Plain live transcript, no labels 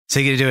So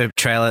you're going to do a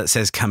trailer that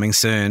says coming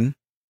soon?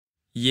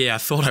 Yeah, I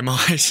thought I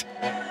might.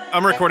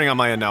 I'm recording on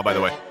my end now, by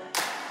the way.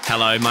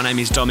 Hello, my name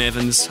is Dom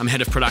Evans. I'm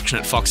head of production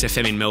at Fox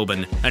FM in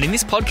Melbourne. And in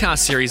this podcast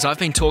series, I've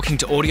been talking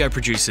to audio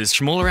producers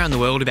from all around the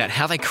world about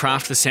how they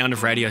craft the sound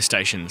of radio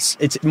stations.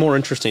 It's more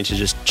interesting to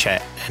just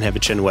chat and have a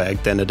chin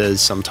wag than it is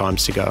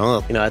sometimes to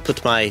go, I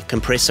put my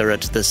compressor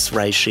at this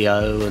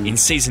ratio. And in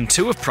Season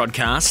 2 of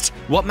Prodcast,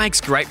 what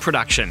makes great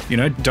production?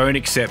 Don't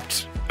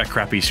accept a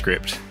crappy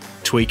script.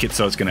 Tweak it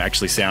so it's going to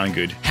actually sound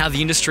good. How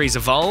the industry's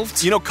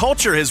evolved.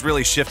 Culture has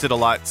really shifted a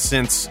lot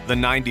since the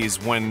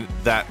 90s when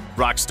that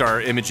rock star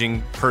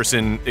imaging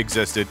person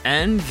existed.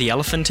 And the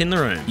elephant in the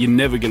room. You're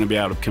never going to be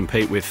able to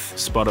compete with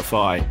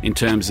Spotify in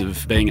terms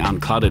of being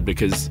uncluttered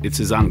because it's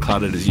as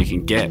uncluttered as you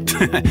can get.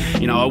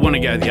 I want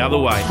to go the other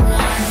way.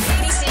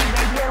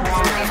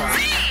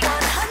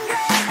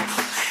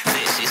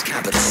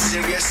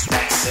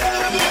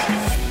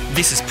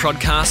 This is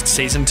Prodcast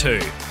Season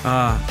 2.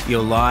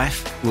 Your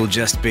life will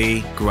just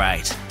be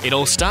great. It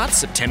all starts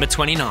September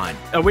 29.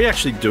 Are we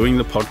actually doing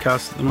the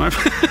podcast at the moment?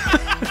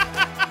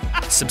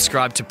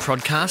 Subscribe to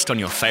Prodcast on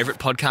your favourite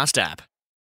podcast app.